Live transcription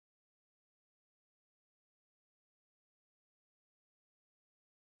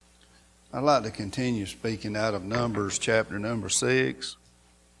I'd like to continue speaking out of Numbers chapter number 6.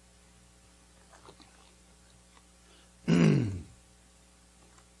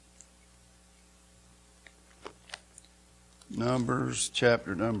 Numbers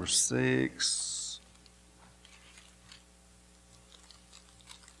chapter number 6.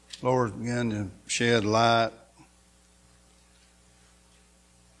 Lord began to shed light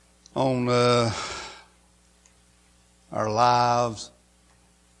on our lives,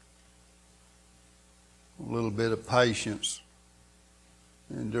 a little bit of patience.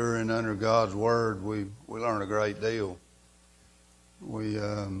 Enduring under God's Word, we learn a great deal. We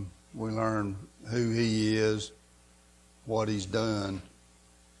learn who He is, what He's done,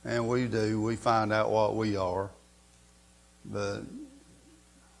 and we find out what we are. But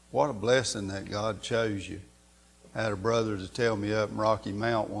what a blessing that God chose you. I had a brother to tell me up in Rocky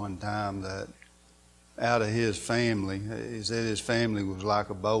Mount one time that out of his family, he said his family was like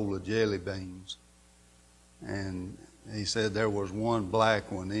a bowl of jelly beans. And he said there was one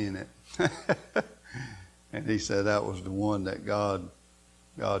black one in it. And he said that was the one that God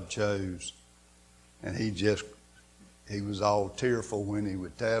chose. And he was all tearful when he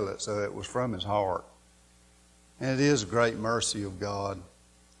would tell it, so it was from his heart. And it is a great mercy of God.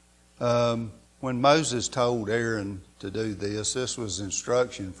 When Moses told Aaron to do this was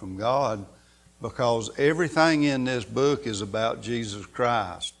instruction from God, because everything in this book is about Jesus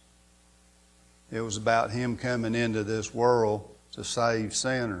Christ. It was about Him coming into this world to save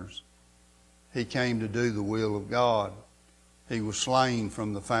sinners. He came to do the will of God. He was slain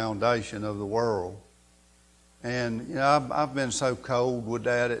from the foundation of the world. And you know, I've been so cold with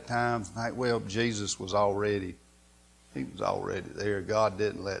that at times. Like, well, Jesus was already there. God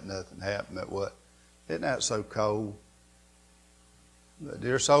didn't let nothing happen that what. Isn't that so cold? But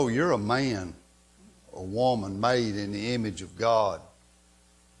dear soul, you're a man, a woman made in the image of God.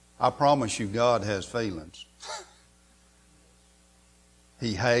 I promise you God has feelings.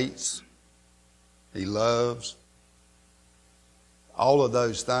 He hates. He loves. All of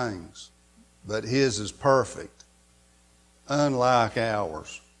those things. But His is perfect, unlike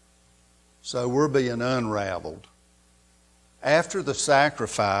ours. So we're being unraveled. After the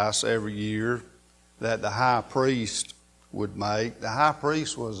sacrifice every year that the high priest would make, the high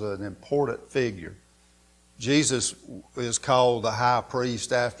priest was an important figure. Jesus is called the high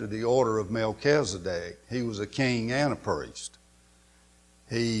priest after the order of Melchizedek. He was a king and a priest.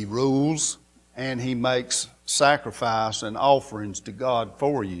 He rules and he makes sacrifice and offerings to God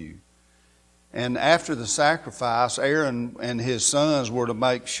for you. And after the sacrifice, Aaron and his sons were to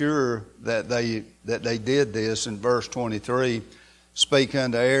make sure that they did this. In verse 23, speak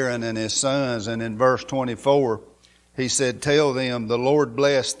unto Aaron and his sons. And in verse 24, he said, tell them, the Lord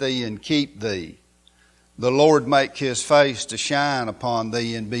bless thee and keep thee. The Lord make His face to shine upon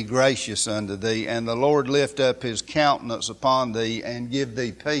thee and be gracious unto thee. And the Lord lift up His countenance upon thee and give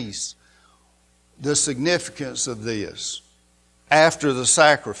thee peace. The significance of this, after the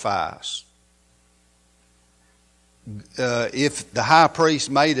sacrifice, if the high priest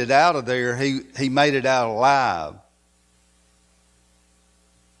made it out of there, he made it out alive.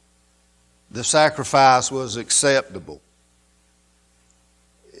 The sacrifice was acceptable.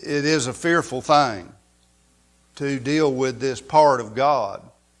 It is a fearful thing to deal with this part of God.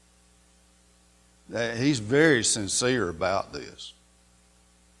 He's very sincere about this.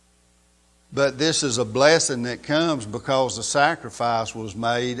 But this is a blessing that comes because the sacrifice was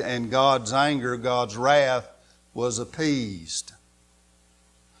made and God's anger, God's wrath was appeased.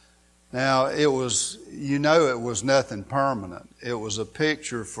 Now, it was nothing permanent. It was a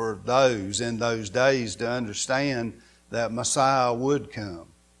picture for those in those days to understand that Messiah would come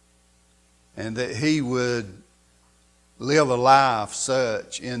and that He would live a life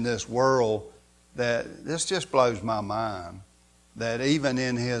such in this world that this just blows my mind, that even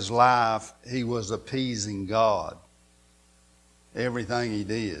in His life He was appeasing God. Everything He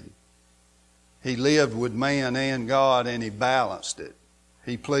did. He lived with man and God and He balanced it.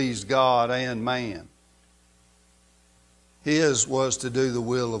 He pleased God and man. His was to do the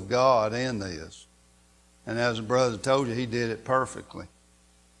will of God in this. And as the brother told you, He did it perfectly.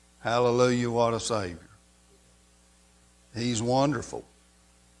 Hallelujah, what a Savior. He's wonderful.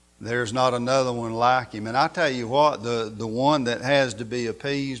 There's not another one like Him. And I tell you what, the one that has to be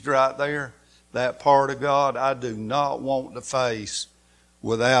appeased right there, that part of God, I do not want to face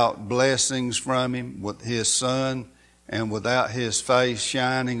without blessings from Him, with His Son, and without His face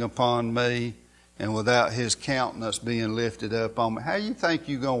shining upon me, and without His countenance being lifted up on me. How do you think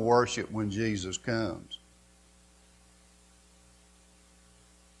you're going to worship when Jesus comes?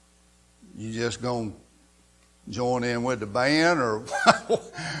 You just going to join in with the band, or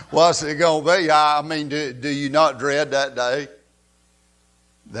what's it going to be? I mean, do you not dread that day?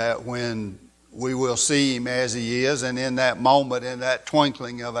 That when we will see Him as He is, and in that moment, in that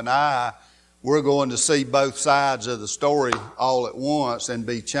twinkling of an eye, we're going to see both sides of the story all at once and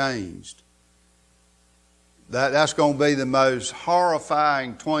be changed. That's going to be the most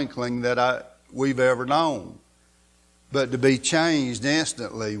horrifying twinkling that we've ever known. But to be changed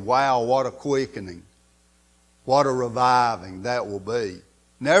instantly, wow, what a quickening. What a reviving that will be.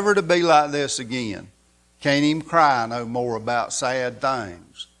 Never to be like this again. Can't even cry no more about sad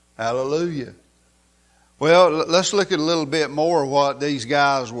things. Hallelujah. Well, let's look at a little bit more what these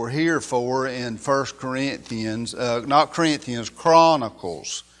guys were here for in 1 Corinthians,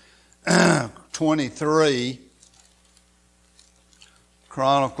 Chronicles 23.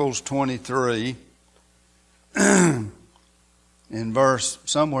 Chronicles 23. In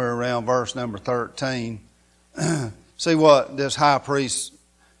somewhere around verse number 13. See what this high priest's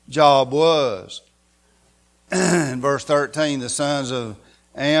job was. In verse 13, the sons of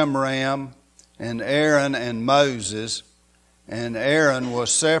Amram and Aaron and Moses, and Aaron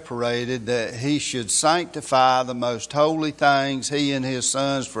was separated that he should sanctify the most holy things, he and his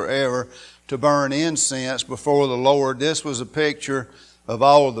sons forever, to burn incense before the Lord. This was a picture of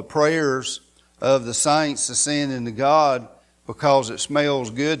all of the prayers of the saints ascending to God, because it smells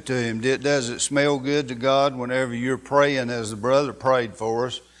good to Him. Does it smell good to God whenever you're praying as the brother prayed for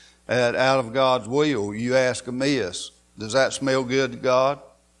us out of God's will? You ask amiss. Does that smell good to God?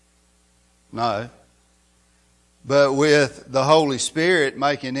 No. But with the Holy Spirit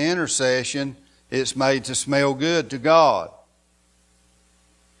making intercession, it's made to smell good to God.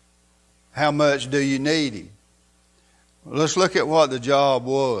 How much do you need Him? Well, let's look at what the job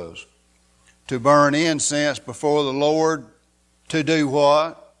was. To burn incense before the Lord. To do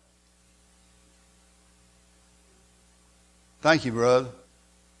what? Thank you, brother.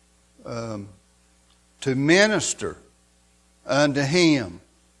 To minister unto Him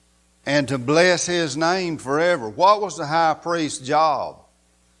and to bless His name forever. What was the high priest's job?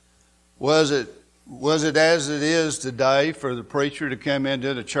 Was it as it is today for the preacher to come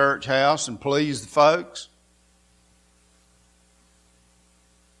into the church house and please the folks?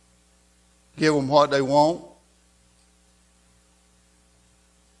 Give them what they want?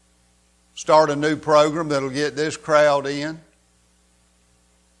 Start a new program that'll get this crowd in?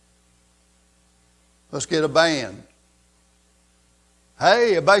 Let's get a band.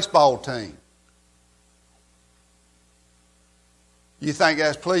 Hey, a baseball team. You think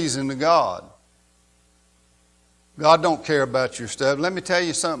that's pleasing to God? God don't care about your stuff. Let me tell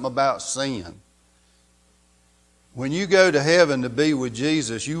you something about sin. When you go to heaven to be with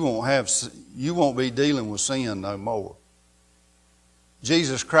Jesus, you won't be dealing with sin no more.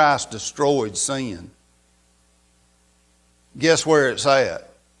 Jesus Christ destroyed sin. Guess where it's at?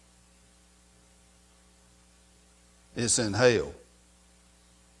 It's in hell.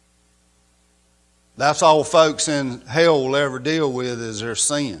 That's all folks in hell will ever deal with is their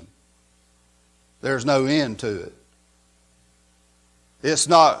sin. There's no end to it. It's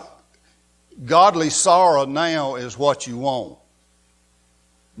not, godly sorrow now is what you want,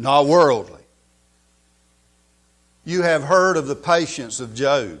 not worldly. You have heard of the patience of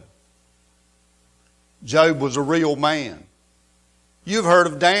Job. Job was a real man. You've heard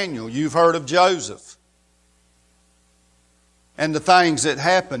of Daniel. You've heard of Joseph. And the things that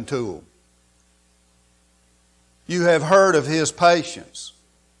happened to him. You have heard of his patience.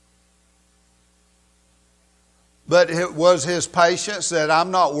 But it was his patience that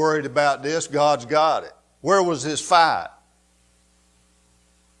I'm not worried about this, God's got it. Where was his fight?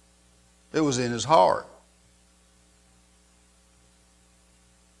 It was in his heart.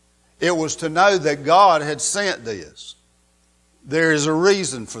 It was to know that God had sent this. There is a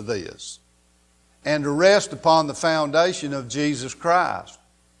reason for this. And to rest upon the foundation of Jesus Christ.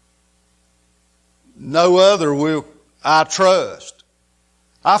 No other will I trust.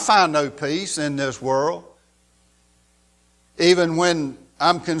 I find no peace in this world. Even when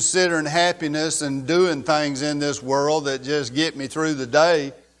I'm considering happiness and doing things in this world that just get me through the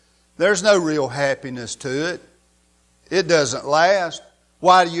day, there's no real happiness to it. It doesn't last.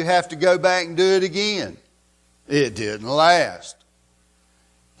 Why do you have to go back and do it again? It didn't last.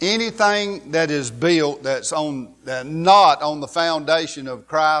 Anything that is built that's not on the foundation of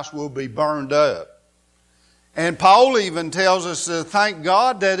Christ will be burned up. And Paul even tells us to thank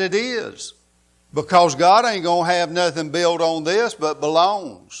God that it is. Because God ain't going to have nothing built on this but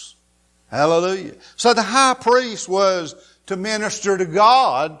belongs. Hallelujah. So the high priest was to minister to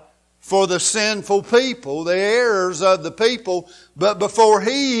God for the sinful people, the errors of the people. But before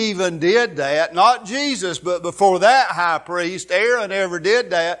he even did that, not Jesus, but before that high priest, Aaron, ever did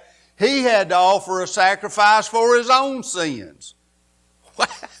that, he had to offer a sacrifice for his own sins.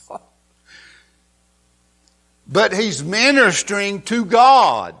 Wow. But he's ministering to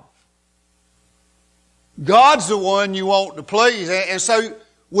God. God's the one you want to please. And so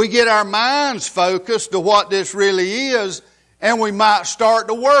we get our minds focused to what this really is, and we might start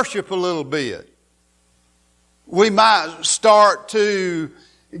to worship a little bit. We might start to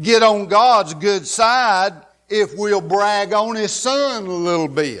get on God's good side if we'll brag on His Son a little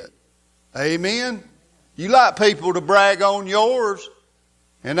bit. Amen? You like people to brag on yours,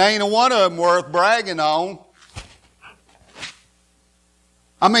 and ain't a one of them worth bragging on.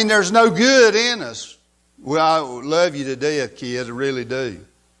 I mean, there's no good in us. Well, I love you to death, kids, I really do.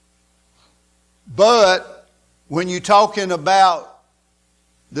 But when you're talking about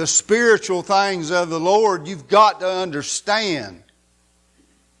the spiritual things of the Lord, you've got to understand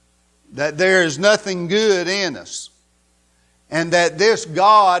that there is nothing good in us. And that this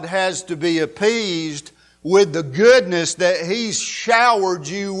God has to be appeased with the goodness that He's showered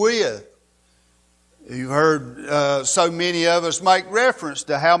you with. You've heard so many of us make reference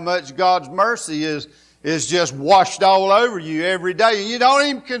to how much God's mercy is just washed all over you every day. You don't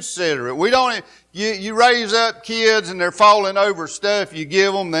even consider it. You raise up kids and they're falling over stuff you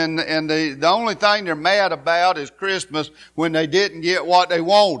give them, and the only thing they're mad about is Christmas when they didn't get what they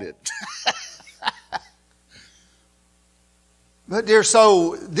wanted. But dear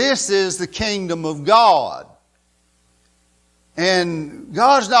soul, this is the kingdom of God. And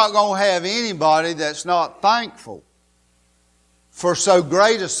God's not going to have anybody that's not thankful for so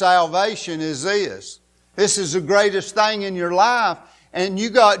great a salvation as this. This is the greatest thing in your life. And you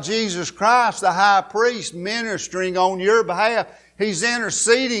got Jesus Christ, the high priest, ministering on your behalf. He's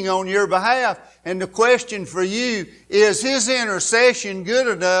interceding on your behalf. And the question for you is His intercession good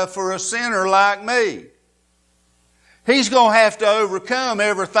enough for a sinner like me? He's going to have to overcome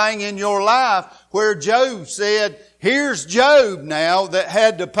everything in your life where Job said, here's Job now that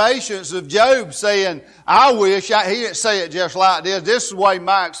had the patience of Job saying, he didn't say it just like this. This is the way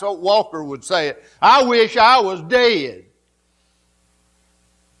Mike Walker would say it. I wish I was dead.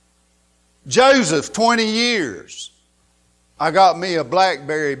 Joseph, 20 years. I got me a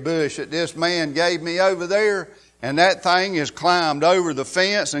blackberry bush that this man gave me over there, and that thing has climbed over the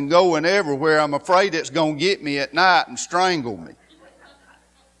fence and going everywhere. I'm afraid it's going to get me at night and strangle me.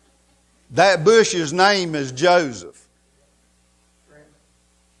 That bush's name is Joseph.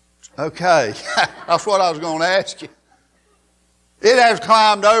 Okay, that's what I was going to ask you. It has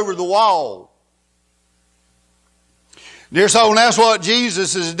climbed over the wall. Dear soul, and that's what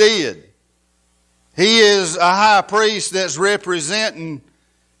Jesus has did. He is a high priest that's representing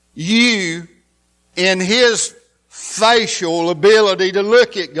you in His facial ability to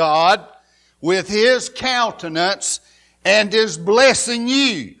look at God with His countenance and is blessing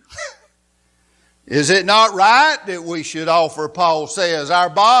you. Is it not right that we should offer, Paul says, our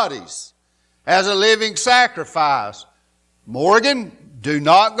bodies as a living sacrifice? Morgan, do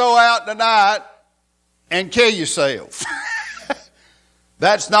not go out tonight and kill yourself.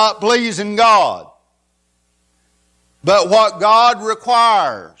 That's not pleasing God. But what God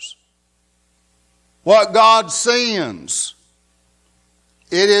requires, what God sends,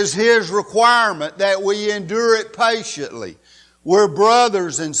 it is His requirement that we endure it patiently. We're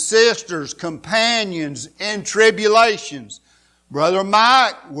brothers and sisters, companions in tribulations. Brother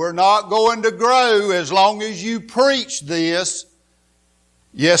Mike, we're not going to grow as long as you preach this.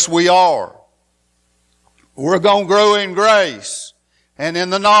 Yes, we are. We're going to grow in grace and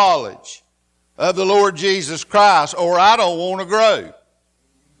in the knowledge of the Lord Jesus Christ, or I don't want to grow.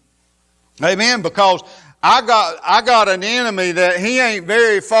 Amen. Because I got an enemy that he ain't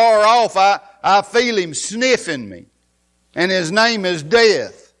very far off. I feel him sniffing me. And his name is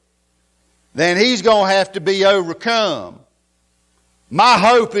death. Then he's going to have to be overcome. My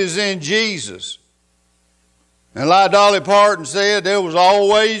hope is in Jesus. And like Dolly Parton said, there was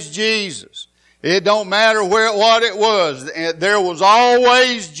always Jesus. It don't matter what it was. There was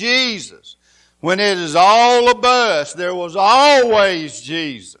always Jesus. When it is all a bust, there was always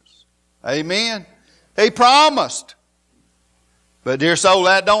Jesus. Amen. He promised. But dear soul,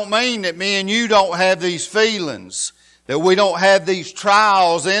 that don't mean that me and you don't have these feelings, that we don't have these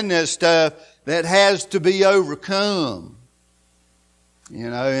trials in this stuff that has to be overcome. You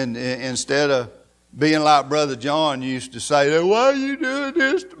know, and instead of being like Brother John used to say, why are you doing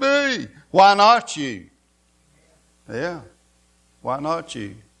this to me? Why not you? Yeah, why not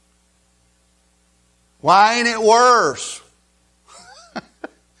you? Why ain't it worse?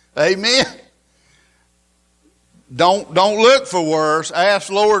 Amen. Don't look for worse. Ask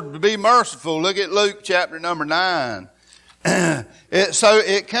the Lord to be merciful. Look at Luke chapter number 9. So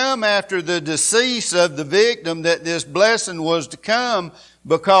it come after the decease of the victim that this blessing was to come,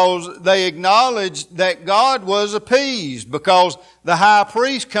 because they acknowledged that God was appeased, because the high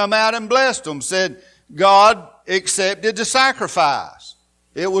priest come out and blessed them, said God accepted the sacrifice.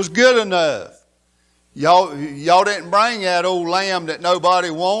 It was good enough. Y'all didn't bring that old lamb that nobody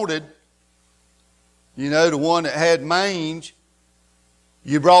wanted. You know, the one that had mange.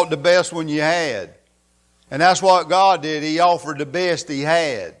 You brought the best one you had. And that's what God did. He offered the best He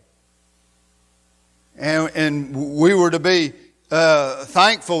had. And we were to be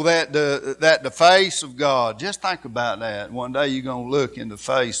thankful that the face of God, just think about that. One day you're going to look in the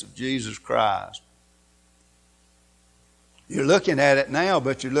face of Jesus Christ. You're looking at it now,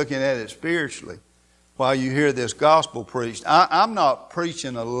 but you're looking at it spiritually while you hear this gospel preached. I'm not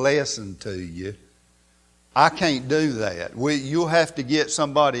preaching a lesson to you. I can't do that. You'll have to get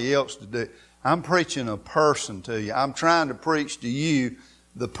somebody else to do it. I'm preaching a person to you. I'm trying to preach to you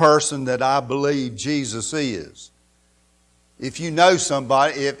the person that I believe Jesus is. If you know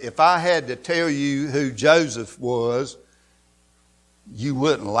somebody, if I had to tell you who Joseph was, you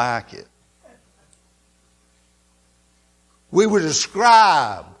wouldn't like it. We would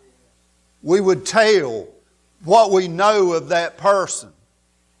describe, we would tell what we know of that person.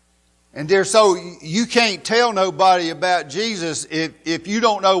 And so you can't tell nobody about Jesus if you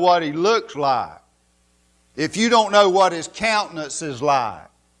don't know what He looks like. If you don't know what His countenance is like.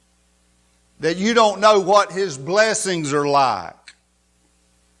 That you don't know what His blessings are like.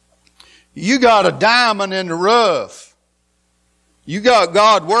 You got a diamond in the rough. You got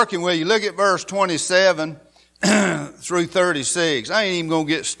God working with you. Look at verse 27 through 36. I ain't even going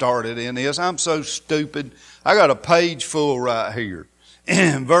to get started in this. I'm so stupid. I got a page full right here.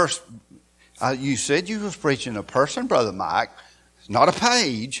 You said you was preaching a person, Brother Mike. It's not a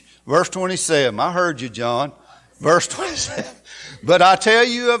page. Verse 27. I heard you, John. Verse 27. But I tell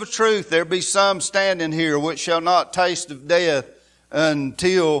you of a truth, there be some standing here which shall not taste of death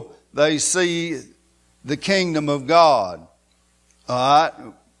until they see the kingdom of God. All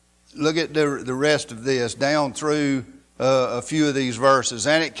right. Look at the rest of this, down through a few of these verses.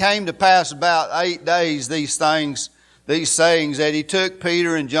 And it came to pass about 8 days, these sayings, that He took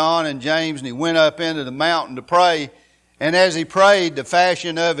Peter and John and James, and He went up into the mountain to pray. And as He prayed, the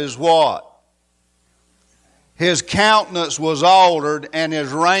fashion of His what? His countenance was altered, and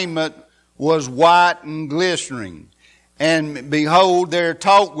His raiment was white and glistening. And behold, there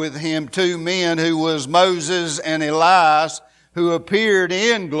talked with Him 2 men, who was Moses and Elias, who appeared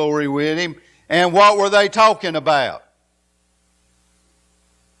in glory with Him. And what were they talking about?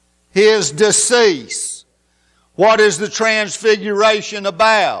 His decease. What is the transfiguration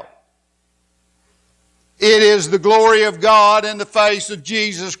about? It is the glory of God in the face of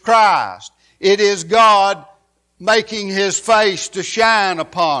Jesus Christ. It is God making His face to shine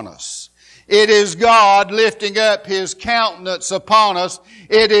upon us. It is God lifting up His countenance upon us.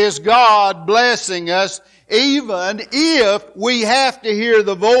 It is God blessing us, even if we have to hear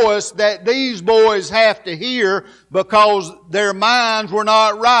the voice that these boys have to hear because their minds were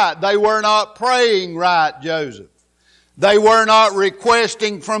not right. They were not praying right, Joseph. They were not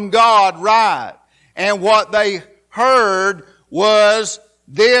requesting from God right. And what they heard was,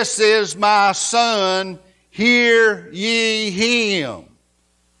 "This is my son, hear ye him."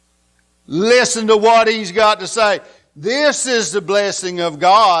 Listen to what he's got to say. This is the blessing of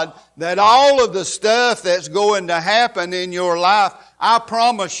God, that all of the stuff that's going to happen in your life, I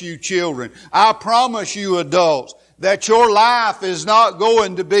promise you children, I promise you adults, that your life is not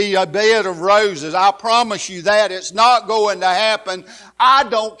going to be a bed of roses. I promise you that. It's not going to happen. I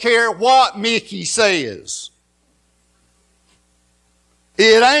don't care what Mickey says.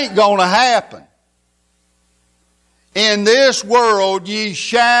 It ain't going to happen. In this world ye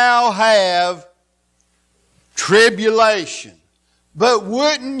shall have tribulation. But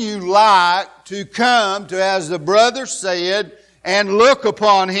wouldn't you like to come to, as the brother said, and look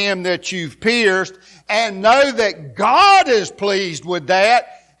upon Him that you've pierced and know that God is pleased with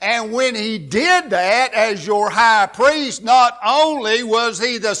that? And when He did that as your high priest, not only was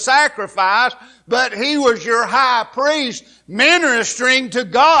He the sacrifice, but He was your high priest ministering to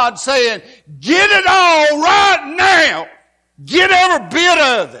God, saying, "Get it all right now. Get every bit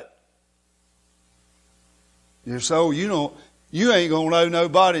of it." So you ain't going to owe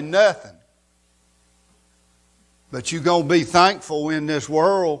nobody nothing. But you're going to be thankful in this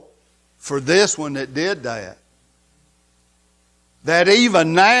world for this one that did that. That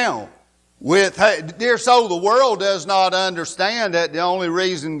even now, Dear soul, the world does not understand that the only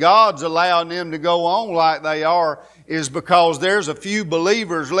reason God's allowing them to go on like they are is because there's a few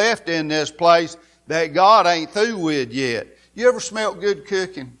believers left in this place that God ain't through with yet. You ever smelt good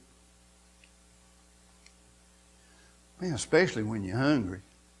cooking? Man, especially when you're hungry.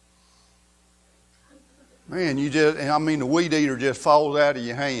 Man, the weed eater just falls out of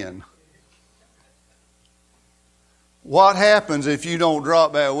your hand. What happens if you don't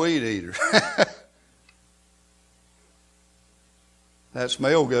drop that weed eater? That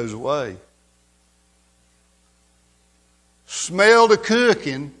smell goes away. Smell the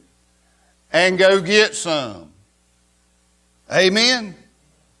cooking and go get some. Amen?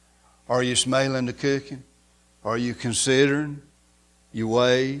 Are you smelling the cooking? Are you considering your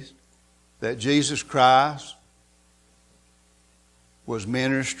ways that Jesus Christ was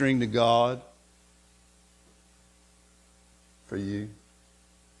ministering to God for you?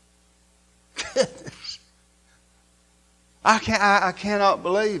 Goodness. I cannot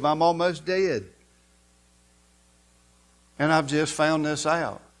believe I'm almost dead. And I've just found this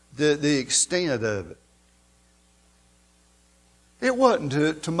out. The extent of it. It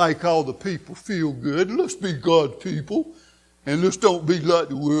wasn't to make all the people feel good. Let's be God's people. And let's don't be like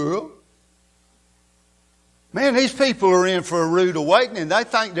the world. Man, these people are in for a rude awakening. They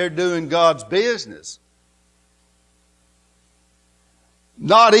think they're doing God's business.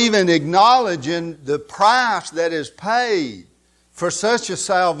 Not even acknowledging the price that is paid for such a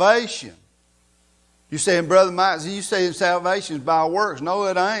salvation. You saying, Brother Mike, you saying salvation is by works. No,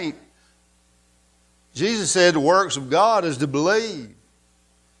 it ain't. Jesus said the works of God is to believe.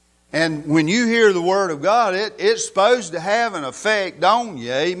 And when you hear the Word of God, it's supposed to have an effect on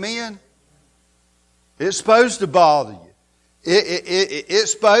you. Amen? It's supposed to bother you.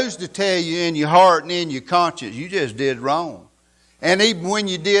 It's supposed to tell you in your heart and in your conscience, you just did wrong. And even when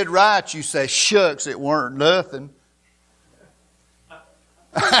you did right, you say, shucks, it weren't nothing.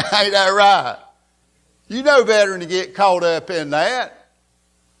 Ain't that right? You know better than to get caught up in that.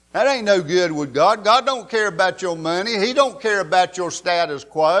 That ain't no good with God. God don't care about your money. He don't care about your status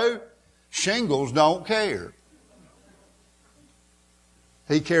quo. Shingles don't care.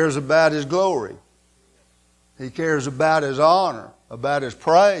 He cares about His glory. He cares about His honor, about His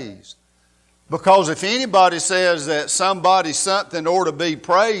praise. Because if anybody says that somebody, something ought to be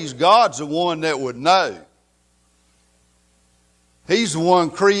praised, God's the one that would know. He's the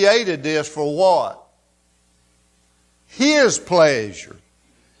one created this for what? His pleasure.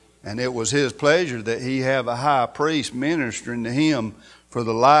 And it was His pleasure that He have a high priest ministering to Him for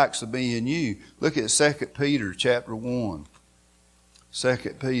the likes of me and you. Look at 2 Peter chapter 1. 2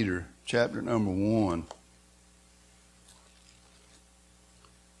 Peter chapter number 1.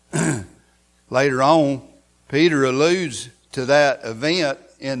 Later on, Peter alludes to that event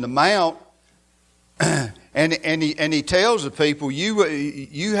in the Mount, and he tells the people,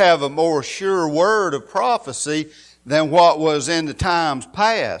 you have a more sure word of prophecy than what was in the times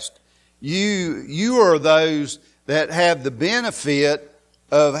past. You are those that have the benefit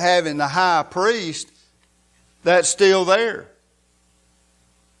of having the high priest that's still there.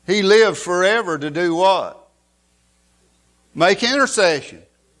 He lives forever to do what? Make intercession.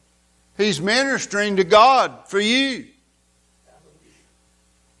 He's ministering to God for you.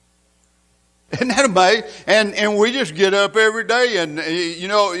 Isn't that amazing? And we just get up every day, and you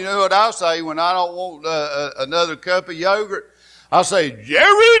know what I say when I don't want another cup of yogurt? I say,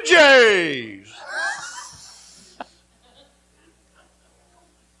 Jerry J's.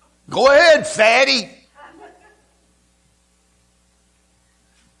 Go ahead, fatty.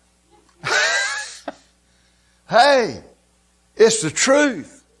 Hey, it's the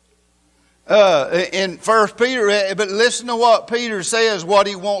truth. In 1 Peter, but listen to what Peter says, what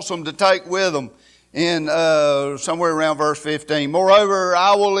he wants them to take with them in somewhere around verse 15. Moreover,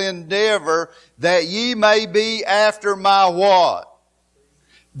 I will endeavor that ye may be after my what?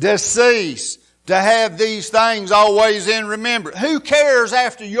 Decease. To have these things always in remembrance. Who cares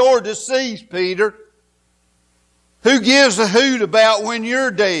after your decease, Peter? Who gives a hoot about when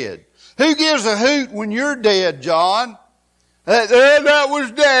you're dead? Who gives a hoot when you're dead, John? That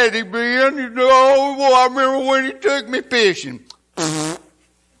was Daddy, Ben. You know, I remember when he took me fishing.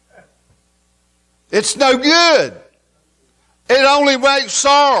 It's no good. It only makes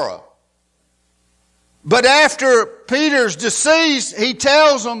sorrow. But after Peter's decease, he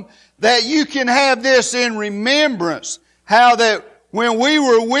tells them that you can have this in remembrance. How that when we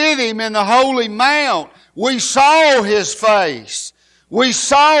were with Him in the Holy Mount, we saw His face. We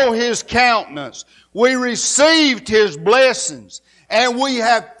saw His countenance. We received His blessings. and we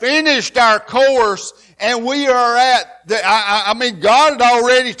have finished our course, and we are at God had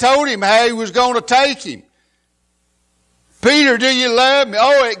already told him how he was going to take him. Peter, do you love me?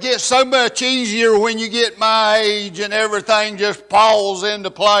 Oh, it gets so much easier when you get my age and everything just falls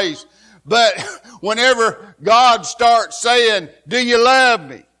into place. But whenever God starts saying, do you love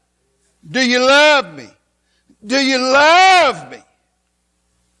me? Do you love me? Do you love me?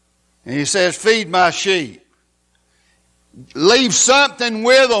 And he says, feed my sheep. Leave something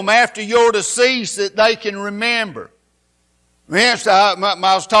with them after your decease that they can remember. For instance, I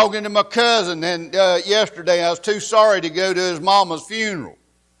was talking to my cousin and yesterday. I was too sorry to go to his mama's funeral.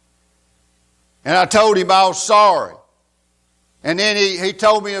 And I told him I was sorry. And then he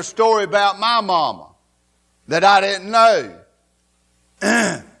told me a story about my mama that I didn't know.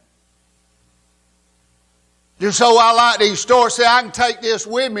 So I like these stories. Say, I can take this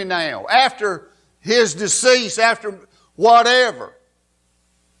with me now. After his decease, after whatever.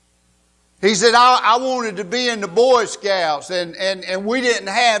 He said, I wanted to be in the Boy Scouts and we didn't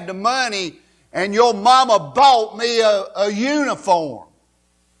have the money and your mama bought me a uniform.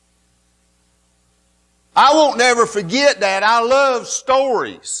 I won't never forget that. I love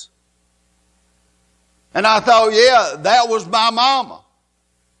stories. And I thought, yeah, that was my mama.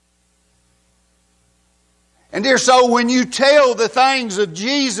 And dear soul, when you tell the things of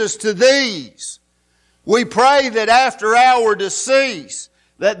Jesus to these, we pray that after our decease,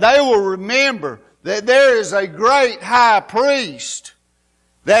 that they will remember that there is a great high priest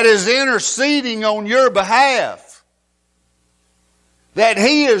that is interceding on your behalf. That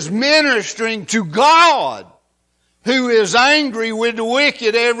he is ministering to God, who is angry with the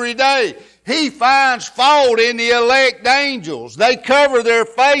wicked every day. He finds fault in the elect angels. They cover their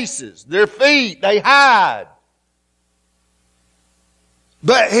faces, their feet, they hide.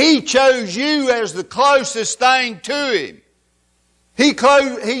 But he chose you as the closest thing to him. He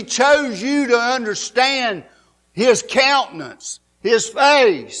chose you to understand his countenance, his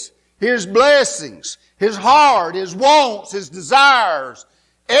face, his blessings, his heart, his wants, his desires.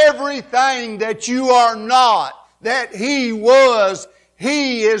 Everything that you are not, that he was,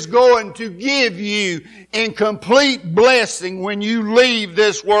 he is going to give you in complete blessing when you leave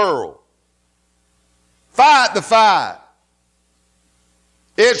this world. Fight the fight.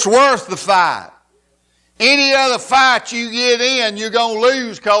 It's worth the fight. Any other fight you get in, you're going to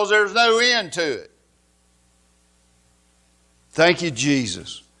lose because there's no end to it. Thank you,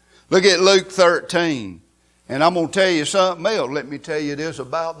 Jesus. Look at Luke 13. And I'm going to tell you something else. Let me tell you this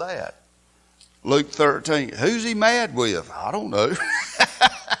about that. Luke 13. Who's he mad with? I don't know.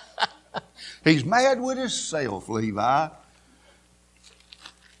 He's mad with himself, Levi.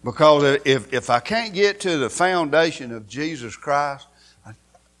 Because if I can't get to the foundation of Jesus Christ,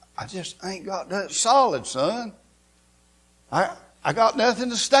 I just ain't got that solid, son. I got nothing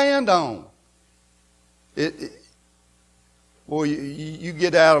to stand on. Boy, you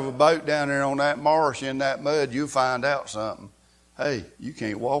get out of a boat down there on that marsh in that mud, you'll find out something. Hey, you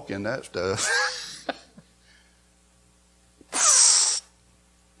can't walk in that stuff.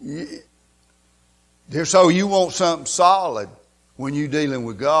 So you want something solid when you're dealing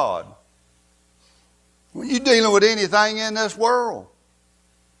with God. When you're dealing with anything in this world.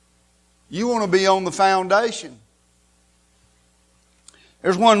 You want to be on the foundation.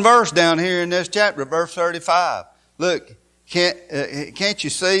 There's one verse down here in this chapter, verse 35. Look, can't you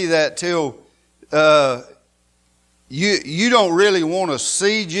see that till you don't really want to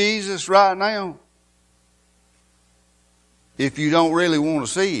see Jesus right now? If you don't really want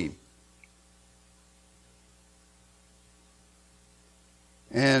to see him.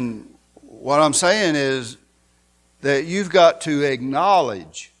 And what I'm saying is that you've got to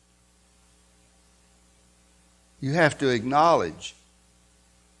acknowledge. You have to acknowledge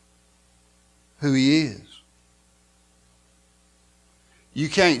who he is. You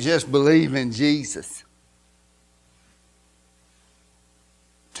can't just believe in Jesus.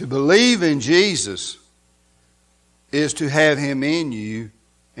 To believe in Jesus is to have him in you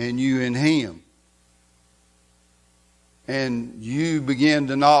and you in him. And you begin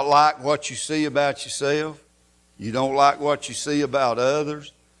to not like what you see about yourself. You don't like what you see about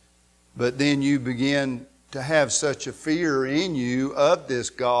others. But then you begin to have such a fear in you of this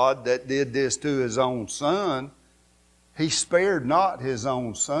God that did this to his own son. He spared not his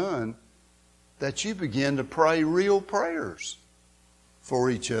own son, that you begin to pray real prayers for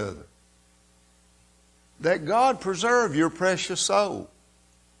each other. That God preserve your precious soul.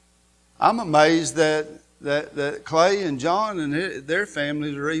 I'm amazed that Clay and John and their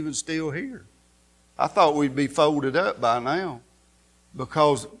families are even still here. I thought we'd be folded up by now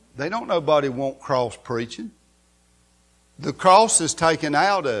because they don't nobody want cross preaching. The cross is taken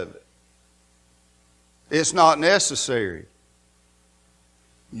out of it. It's not necessary.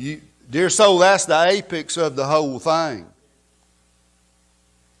 Dear soul, that's the apex of the whole thing.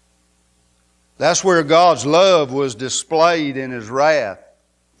 That's where God's love was displayed in His wrath.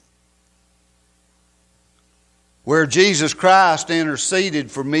 Where Jesus Christ interceded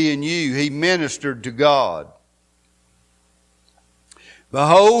for me and you, He ministered to God.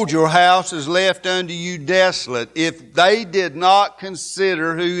 Behold, your house is left unto you desolate. If they did not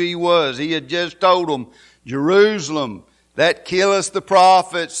consider who He was, He had just told them, Jerusalem, that killeth the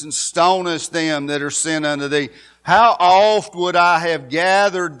prophets and stoneth them that are sent unto thee. How oft would I have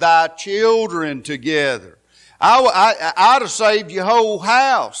gathered thy children together? I'd have saved your whole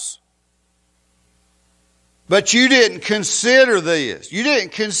house. But you didn't consider this. You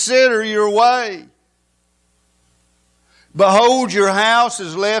didn't consider your way. Behold, your house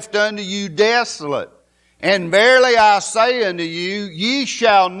is left unto you desolate. And verily I say unto you, ye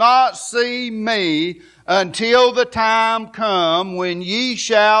shall not see me until the time come when ye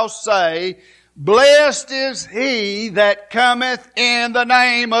shall say, Blessed is he that cometh in the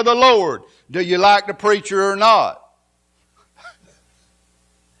name of the Lord. Do you like the preacher or not?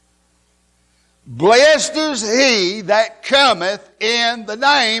 Blessed is he that cometh in the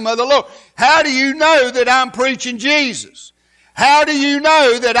name of the Lord. How do you know that I'm preaching Jesus? How do you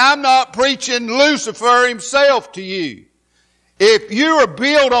know that I'm not preaching Lucifer himself to you? If you are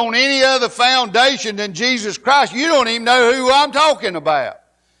built on any other foundation than Jesus Christ, you don't even know who I'm talking about.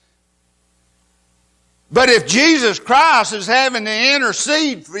 But if Jesus Christ is having to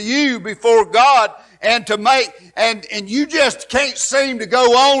intercede for you before God and to make, and you just can't seem to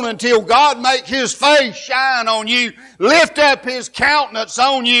go on until God make His face shine on you, lift up His countenance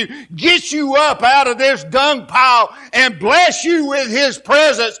on you, get you up out of this dung pile and bless you with His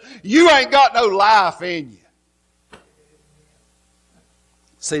presence, you ain't got no life in you.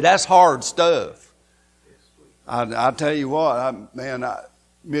 See, that's hard stuff. I tell you what,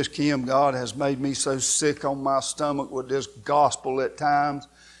 Miss Kim, God has made me so sick on my stomach with this gospel at times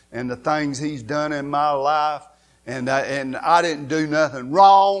and the things He's done in my life. And I didn't do nothing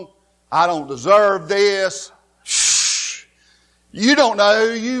wrong. I don't deserve this. Shh. You don't know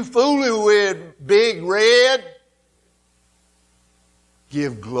who you fooling with, Big Red.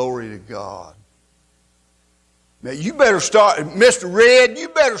 Give glory to God. Now you better start, Mr. Red, you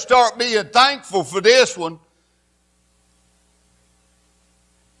better start being thankful for this one.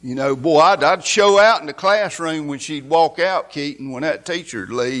 You know, boy, I'd show out in the classroom when she'd walk out, Keaton, when that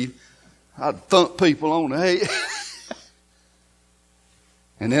teacher'd leave. I'd thump people on the head.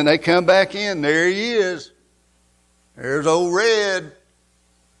 And then they come back in. There he is. There's old Red.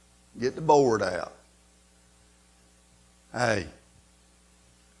 Get the board out. Hey,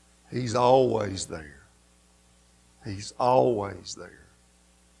 he's always there. He's always there.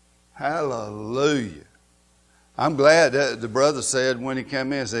 Hallelujah. I'm glad that the brother said when he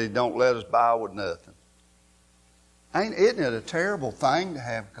came in, said, don't let us buy with nothing. Isn't it a terrible thing to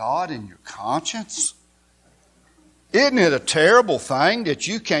have God in your conscience? Isn't it a terrible thing that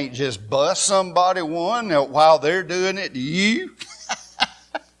you can't just bust somebody one while they're doing it to you?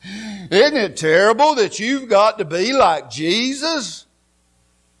 Isn't it terrible that you've got to be like Jesus?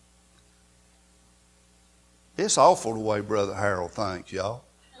 It's awful the way Brother Harold thinks, y'all.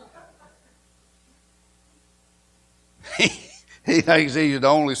 He thinks he's the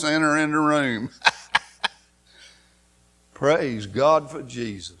only sinner in the room. Praise God for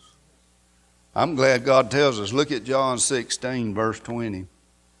Jesus. I'm glad God tells us. Look at John 16, verse 20.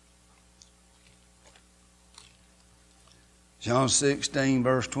 John 16,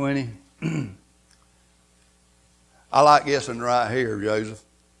 verse 20. I like guessing right here, Joseph.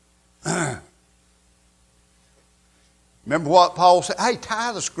 Remember what Paul said? Hey,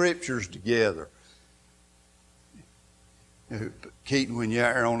 tie the scriptures together. Keaton, when you're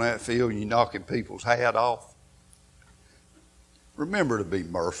out on that field and you're knocking people's hat off, remember to be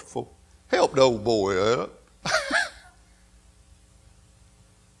merciful. Help the old boy up.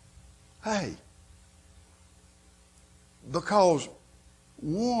 Hey, because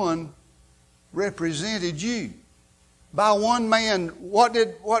one represented you. By one man, what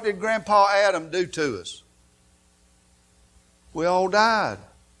did Grandpa Adam do to us? We all died.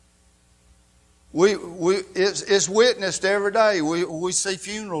 It's witnessed every day. We see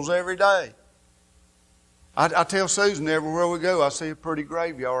funerals every day. I tell Susan everywhere we go, I see a pretty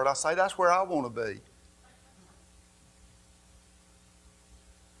graveyard. I say, that's where I want to be.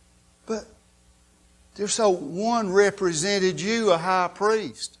 But there's so one represented you, a high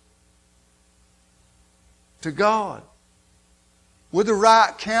priest, to God, with the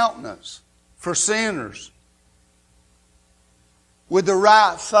right countenance for sinners. with the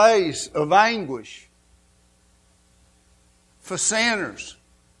right face of anguish for sinners,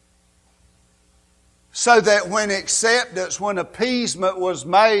 so that when acceptance, when appeasement was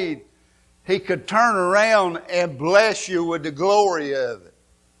made, He could turn around and bless you with the glory of it.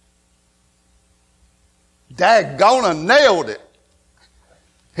 Daggone, nailed it.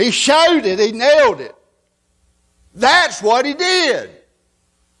 He showed it. He nailed it. That's what He did.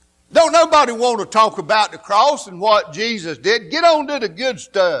 Don't nobody want to talk about the cross and what Jesus did. Get on to the good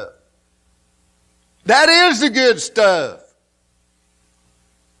stuff. That is the good stuff.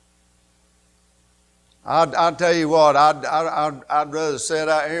 I'll tell you what, I'd rather sit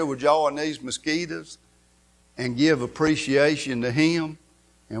out here with y'all and these mosquitoes and give appreciation to Him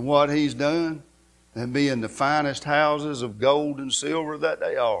and what He's done than be in the finest houses of gold and silver that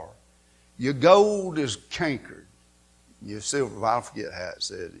they are. Your gold is cankered. Your silver, I forget how it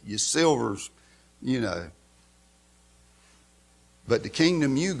said it. Your silver's, But the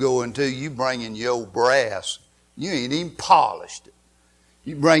kingdom you go into, you bring in your old brass. You ain't even polished it.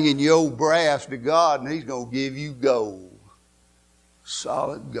 You bring in your old brass to God and He's going to give you gold.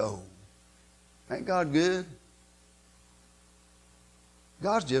 Solid gold. Ain't God good?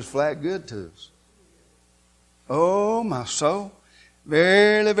 God's just flat good to us. Oh, my soul.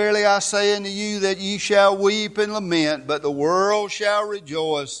 Verily, verily, I say unto you that ye shall weep and lament, but the world shall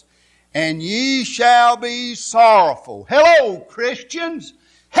rejoice, and ye shall be sorrowful. Hello, Christians.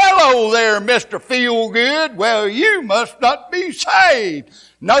 Hello there, Mr. Feelgood. Well, you must not be saved.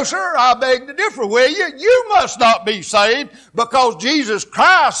 No, sir, I beg to differ with you. You must not be saved because Jesus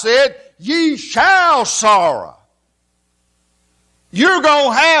Christ said, ye shall sorrow. You're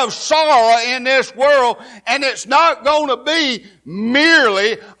going to have sorrow in this world, and it's not going to be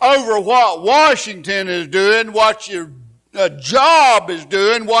merely over what Washington is doing, what your job is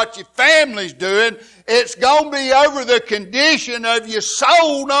doing, what your family's doing. It's going to be over the condition of your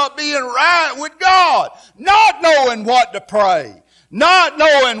soul not being right with God, not knowing what to pray, not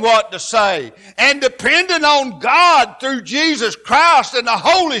knowing what to say, and depending on God through Jesus Christ and the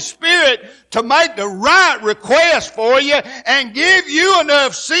Holy Spirit to make the right request for you and give you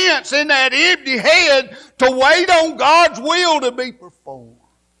enough sense in that empty head to wait on God's will to be performed.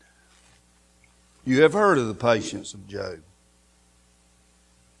 You have heard of the patience of Job.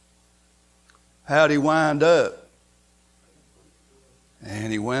 How'd he wind up?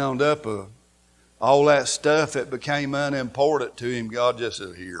 And he wound up all that stuff that became unimportant to him, God just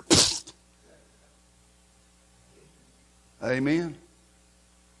said, here. Amen.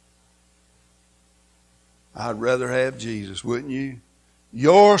 I'd rather have Jesus, wouldn't you?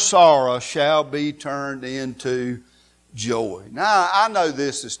 Your sorrow shall be turned into joy. Now, I know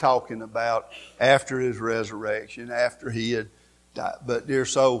this is talking about after His resurrection, after He had died. But dear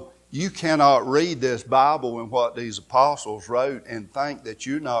soul, you cannot read this Bible and what these apostles wrote and think that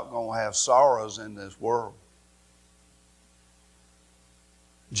you're not going to have sorrows in this world.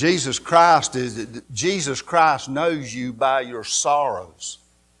 Jesus Christ knows you by your sorrows.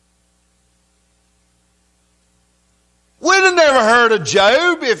 We'd have never heard of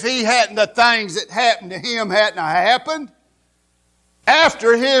Job if the things that happened to him hadn't happened.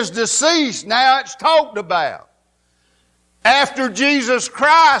 After his decease, now it's talked about. After Jesus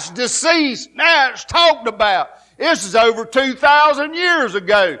Christ's decease, now it's talked about. This is over 2,000 years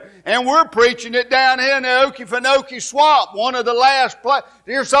ago. And we're preaching it down here in the Okefenokee Swamp, one of the last places.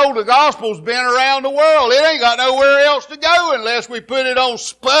 Dear soul, the gospel's been around the world. It ain't got nowhere else to go unless we put it on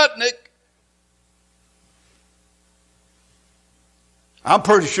Sputnik. I'm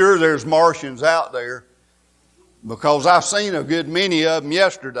pretty sure there's Martians out there because I've seen a good many of them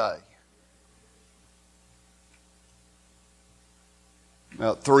yesterday.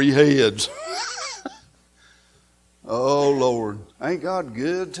 About 3 heads. Oh, Lord. Ain't God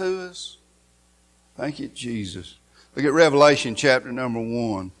good to us? Thank you, Jesus. Look at Revelation chapter number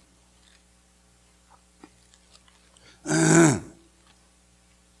 1.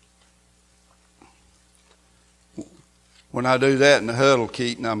 When I do that in the huddle,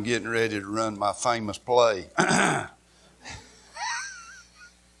 Keaton, I'm getting ready to run my famous play.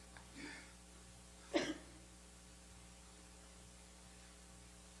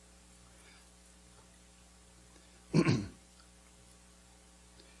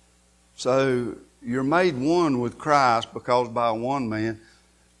 So you're made one with Christ because by one man.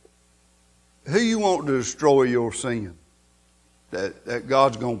 Who you want to destroy your sin that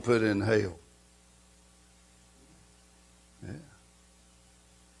God's going to put in hell? Yeah.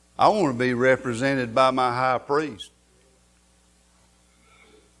 I want to be represented by my high priest.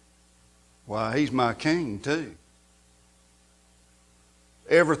 Why, he's my king too.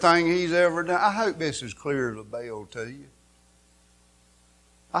 Everything he's ever done. I hope this is clear as a bell to you.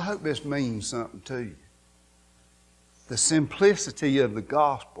 I hope this means something to you. The simplicity of the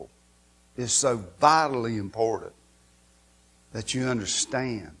gospel is so vitally important that you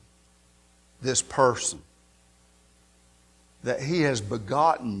understand this person, that He has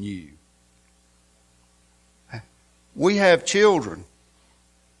begotten you. We have children.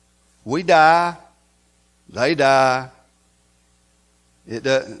 We die. They die.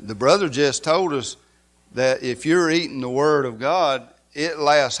 The brother just told us that if you're eating the Word of God, it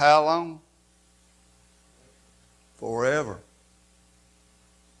lasts how long? Forever.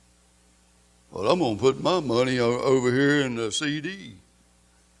 Well, I'm going to put my money over here in the CD.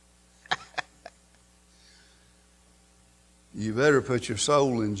 You better put your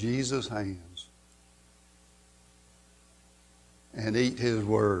soul in Jesus' hands and eat His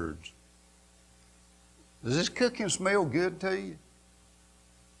words. Does this cooking smell good to you?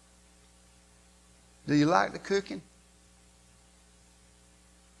 Do you like the cooking?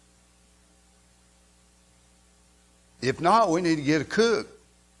 If not, we need to get a cook.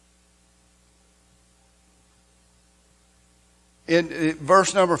 In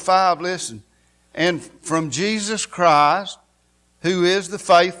verse number 5, listen. And from Jesus Christ, who is the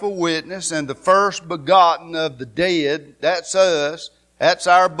faithful witness and the first begotten of the dead, that's us, that's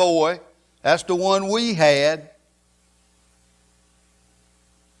our boy, that's the one we had.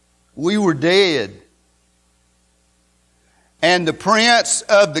 We were dead. And the prince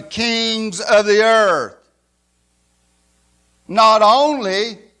of the kings of the earth. Not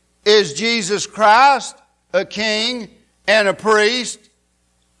only is Jesus Christ a king and a priest,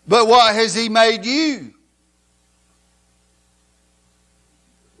 but what has He made you?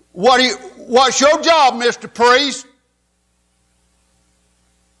 What's your job, Mr. Priest?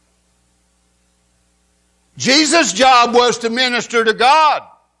 Jesus' job was to minister to God.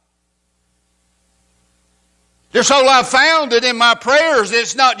 Just so I found that in my prayers,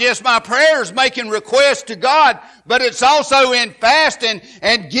 it's not just my prayers making requests to God, but it's also in fasting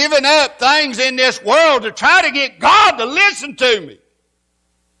and giving up things in this world to try to get God to listen to me.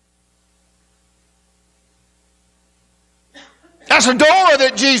 That's a door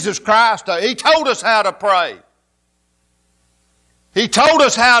that Jesus Christ, He told us how to pray. He told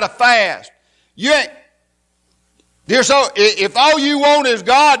us how to fast. If all you want is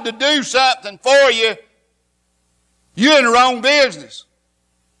God to do something for you, you're in the wrong business.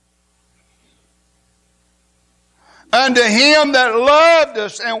 Unto Him that loved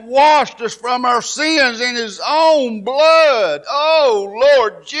us and washed us from our sins in His own blood, O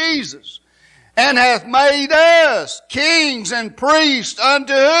Lord Jesus, and hath made us kings and priests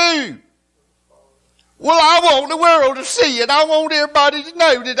unto who? Well, I want the world to see it. I want everybody to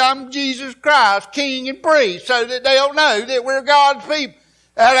know that I'm Jesus Christ, king and priest, so that they'll know that we're God's people.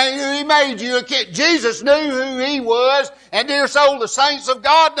 That ain't who He made you a king. Jesus knew who He was, and dear soul, the saints of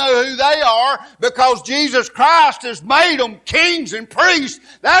God know who they are, because Jesus Christ has made them kings and priests.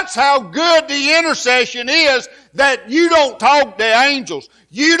 That's how good the intercession is, that you don't talk to angels.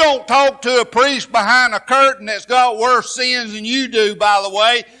 You don't talk to a priest behind a curtain that's got worse sins than you do, by the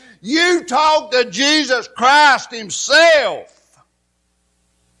way. You talk to Jesus Christ Himself.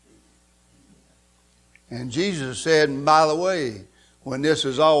 And Jesus said, and by the way, when this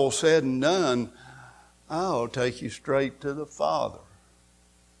is all said and done, I'll take you straight to the Father.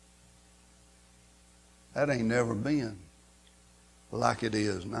 That ain't never been like it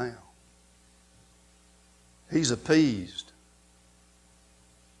is now. He's appeased.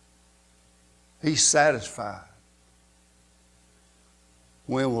 He's satisfied.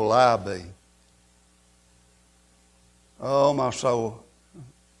 When will I be? Oh, my soul,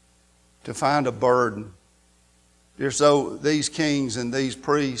 to find a burden. So these kings and these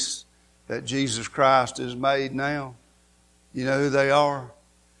priests that Jesus Christ has made now, you know who they are?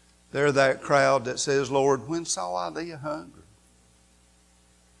 They're that crowd that says, Lord, when saw I thee hungry?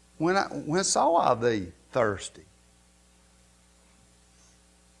 When saw I thee thirsty?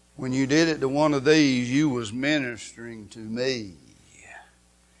 When you did it to one of these, you was ministering to me.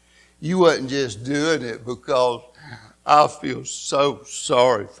 You wasn't just doing it because I feel so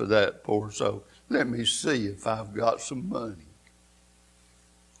sorry for that poor soul. Let me see if I've got some money.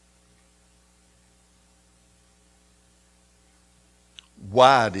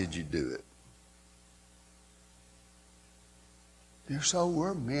 Why did you do it? Dear soul,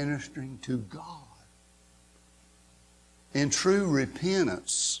 we're ministering to God in true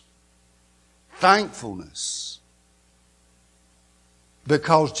repentance, thankfulness,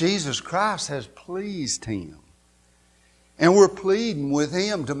 because Jesus Christ has pleased Him. And we're pleading with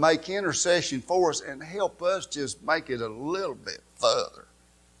Him to make intercession for us and help us just make it a little bit further.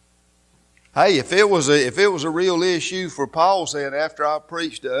 Hey, if it was a real issue for Paul saying, after I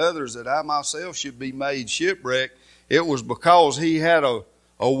preached to others that I myself should be made shipwreck, it was because he had a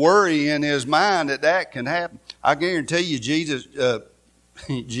worry in his mind that can happen. I guarantee you,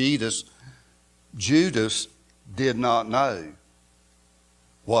 Judas did not know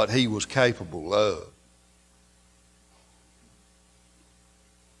what he was capable of.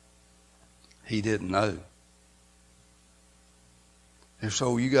 He didn't know. And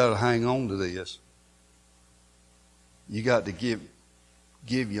so you got to hang on to this. You got to give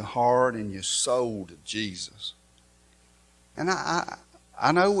your heart and your soul to Jesus. And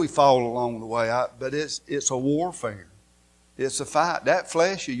I know we fall along the way, but it's a warfare. It's a fight. That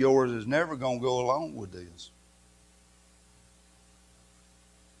flesh of yours is never going to go along with this.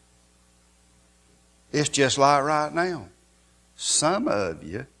 It's just like right now. Some of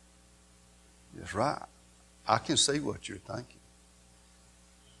you, that's right, I can see what you're thinking.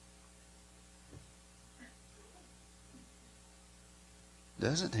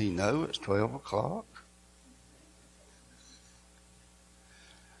 Doesn't he know it's 12 o'clock?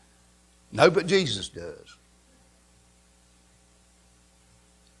 No, but Jesus does.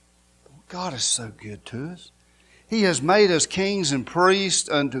 God is so good to us. He has made us kings and priests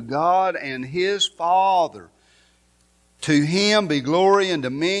unto God and His Father. To Him be glory and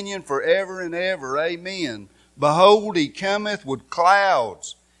dominion forever and ever. Amen. Behold, He cometh with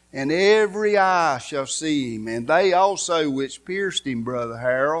clouds, and every eye shall see Him, and they also which pierced Him, Brother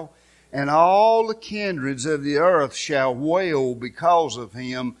Harold, and all the kindreds of the earth shall wail because of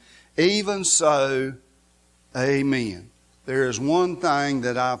Him. Even so, amen. There is one thing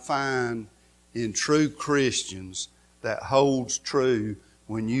that I find in true Christians that holds true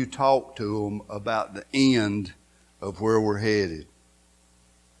when you talk to them about the end of where we're headed.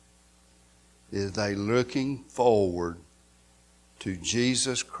 Is they looking forward to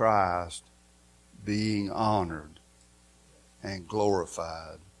Jesus Christ being honored and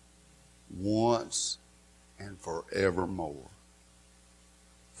glorified once and forevermore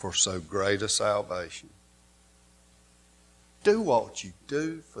for so great a salvation. Do what you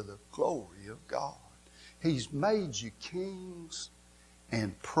do for the glory of God. He's made you kings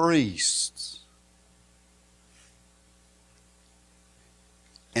and priests.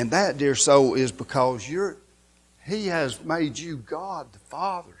 And that, dear soul, is because He has made you God the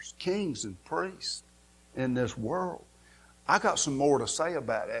Fathers, kings and priests in this world. I got some more to say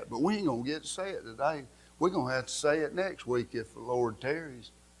about that, but we ain't going to get to say it today. We're going to have to say it next week if the Lord tarries.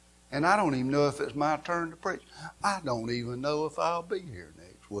 And I don't even know if it's my turn to preach. I don't even know if I'll be here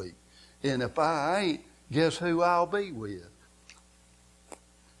next week. And if I ain't, guess who I'll be with?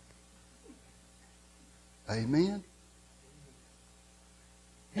 Amen?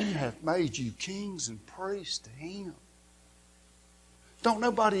 He hath made you kings and priests to Him. Don't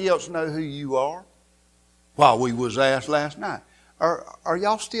nobody else know who you are? While we was asked last night, are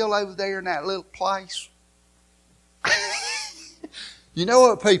y'all still over there in that little place? You know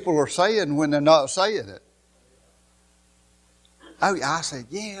what people are saying when they're not saying it? Oh, I said,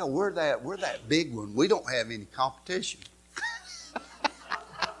 yeah, we're that big one. We don't have any competition.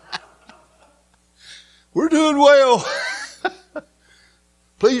 We're doing well.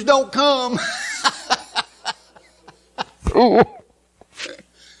 Please don't come.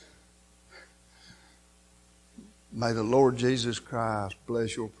 May the Lord Jesus Christ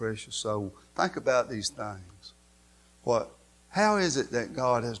bless your precious soul. Think about these things. How is it that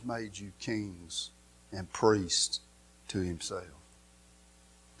God has made you kings and priests to Himself?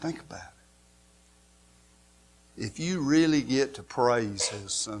 Think about it. If you really get to praise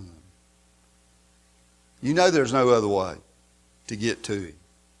His Son, you know there's no other way to get to Him.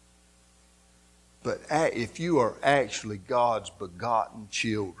 But if you are actually God's begotten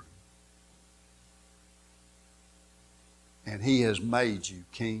children, and He has made you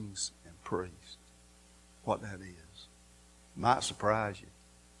kings and priests, what that is might surprise you.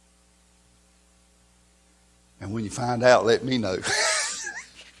 And when you find out, let me know.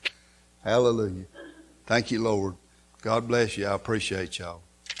 Hallelujah. Thank you, Lord. God bless you. I appreciate y'all.